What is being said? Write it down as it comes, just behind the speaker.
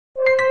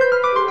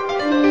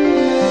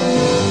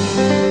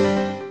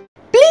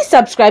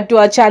subscribe to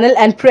our channel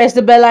and press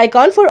the bell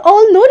icon for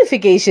all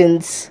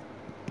notifications.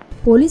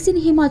 Police in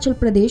Himachal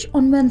Pradesh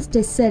on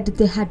Wednesday said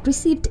they had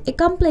received a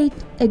complaint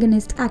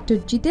against actor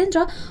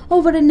Jeetendra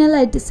over an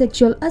alleged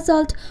sexual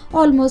assault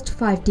almost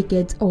 5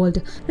 decades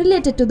old.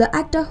 Related to the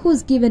actor,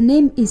 whose given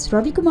name is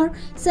Ravi Kumar,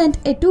 sent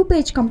a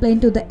 2-page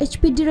complaint to the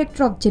HP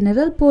Director of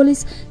General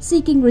Police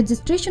seeking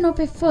registration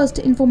of a first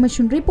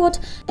information report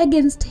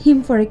against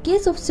him for a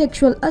case of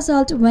sexual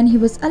assault when he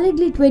was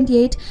allegedly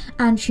 28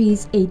 and she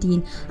is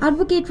 18.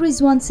 Advocate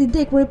Rizwan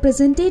Siddiquee,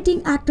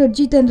 representing actor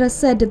Jeetendra,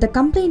 said the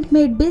complaint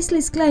made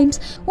baseless claims.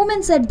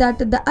 Woman said that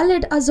the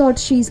alleged assault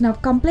she is now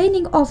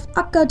complaining of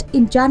occurred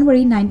in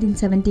January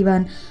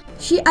 1971.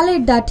 She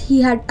alleged that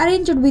he had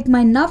arranged with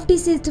my now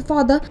deceased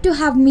father to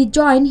have me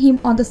join him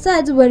on the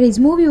sets where his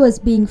movie was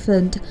being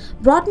filmed.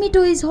 Brought me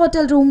to his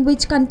hotel room,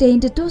 which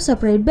contained 2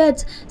 separate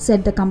beds,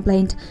 said the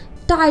complaint.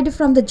 Tired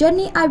from the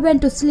journey, I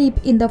went to sleep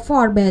in the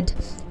far bed.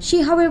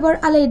 She, however,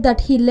 alleged that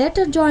he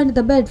later joined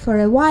the bed for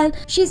a while.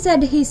 She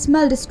said he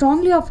smelled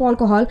strongly of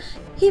alcohol.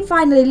 He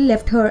finally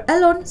left her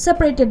alone,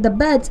 separated the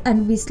beds,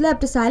 and we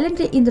slept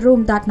silently in the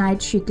room that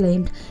night, she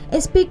claimed.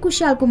 SP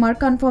Himachal Kumar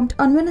confirmed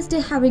on Wednesday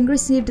having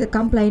received the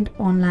complaint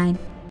online.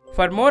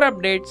 For more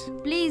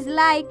updates, please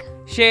like,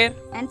 share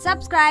and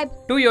subscribe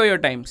to YOYO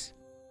Times.